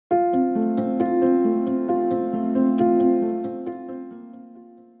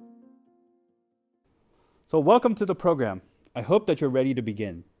So welcome to the program. I hope that you're ready to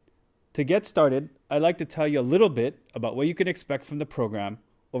begin. To get started, I'd like to tell you a little bit about what you can expect from the program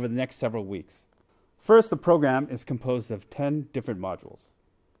over the next several weeks. First, the program is composed of 10 different modules.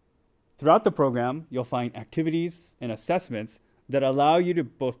 Throughout the program, you'll find activities and assessments that allow you to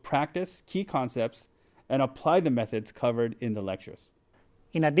both practice key concepts and apply the methods covered in the lectures.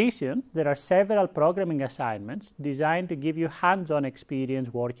 In addition, there are several programming assignments designed to give you hands-on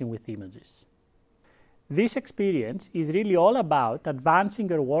experience working with images. This experience is really all about advancing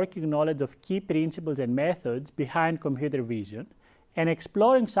your working knowledge of key principles and methods behind computer vision and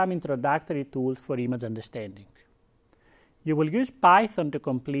exploring some introductory tools for image understanding. You will use Python to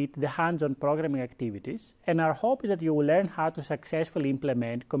complete the hands-on programming activities, and our hope is that you will learn how to successfully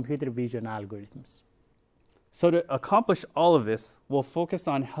implement computer vision algorithms. So to accomplish all of this, we'll focus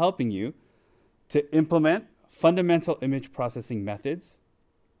on helping you to implement fundamental image processing methods,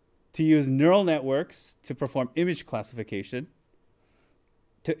 to use neural networks to perform image classification,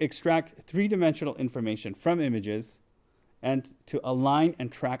 to extract three-dimensional information from images, and to align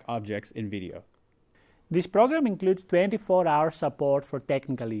and track objects in video. This program includes 24-hour support for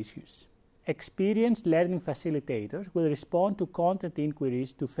technical issues. Experienced learning facilitators will respond to content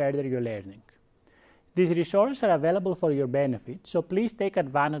inquiries to further your learning. These resources are available for your benefit, so please take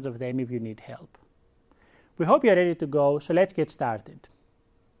advantage of them if you need help. We hope you're ready to go, so let's get started.